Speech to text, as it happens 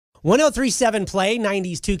1037 Play,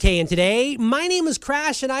 90s 2K and Today. My name is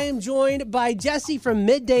Crash, and I am joined by Jesse from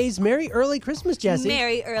Middays. Merry early Christmas, Jesse.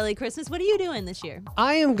 Merry early Christmas. What are you doing this year?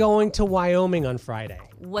 I am going to Wyoming on Friday.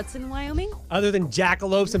 What's in Wyoming? Other than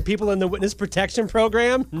jackalopes and people in the witness protection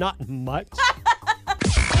program, not much.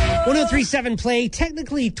 1037 Play.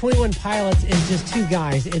 Technically, 21 Pilots is just two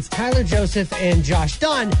guys. It's Tyler Joseph and Josh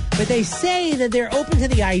Dunn, but they say that they're open to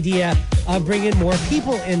the idea of bringing more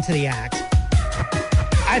people into the act.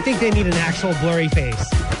 I think they need an actual blurry face.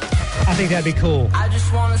 I think that'd be cool. I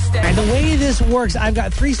just want to stay. And the way this works, I've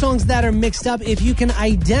got 3 songs that are mixed up. If you can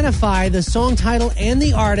identify the song title and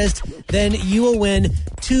the artist, then you will win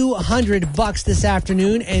 $200 this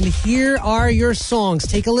afternoon. And here are your songs.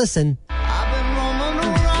 Take a listen. I've been roaming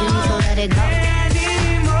around, so let it go.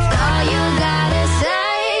 All you gotta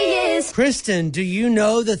say is... Kristen, do you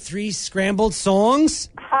know the 3 scrambled songs?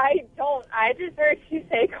 I don't. I just heard you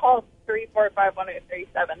say call 345-1037.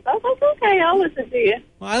 I was like, okay, I'll listen to you.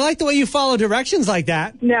 Well, I like the way you follow directions like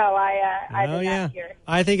that. No, I did not hear.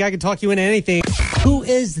 I think I can talk you into anything. Who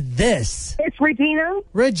is this? It's Regina.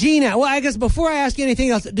 Regina. Well, I guess before I ask you anything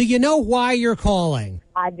else, do you know why you're calling?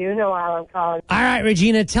 I do know why I'm calling. All right,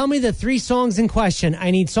 Regina, tell me the 3 songs in question.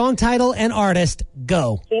 I need song title and artist.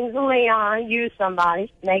 Go. Kings of Leon, Use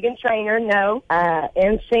Somebody. Megan Trainor, No.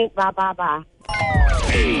 NSYNC, Bye Bye Bye.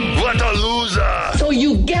 What a loser! So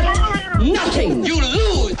you get nothing. You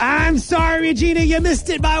lose! I'm sorry, Regina, you missed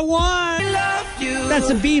it by 1. That's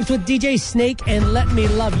the Beeps with DJ Snake and Let Me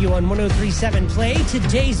Love You on 1037 Play.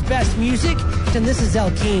 Today's best music. And this is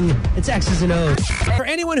El King. It's X's and O's. For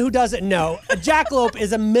anyone who doesn't know, a jackalope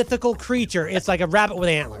is a mythical creature. It's like a rabbit with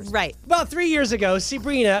antlers. Right. About 3 years ago,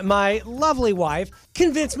 Sabrina, my lovely wife,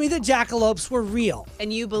 convinced me that jackalopes were real.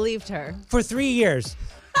 And you believed her. For 3 years.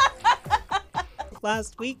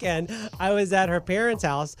 Last weekend, I was at her parents'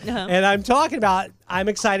 house, and I'm talking about I'm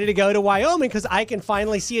excited to go to Wyoming because I can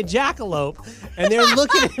finally see a jackalope. And they're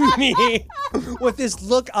looking at me with this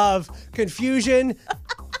look of confusion,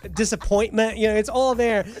 disappointment. You know, it's all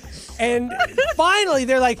there. And finally,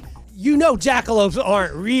 they're like, you know jackalopes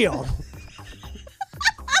aren't real.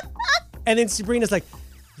 And then Sabrina's like,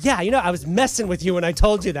 yeah, you know, I was messing with you when I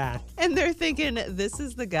told you that. And they're thinking, this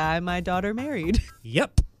is the guy my daughter married.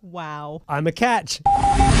 Yep. Wow. I'm a catch.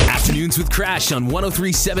 Afternoons with Crash on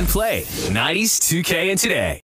 1037 Play, 90s 2K and Today.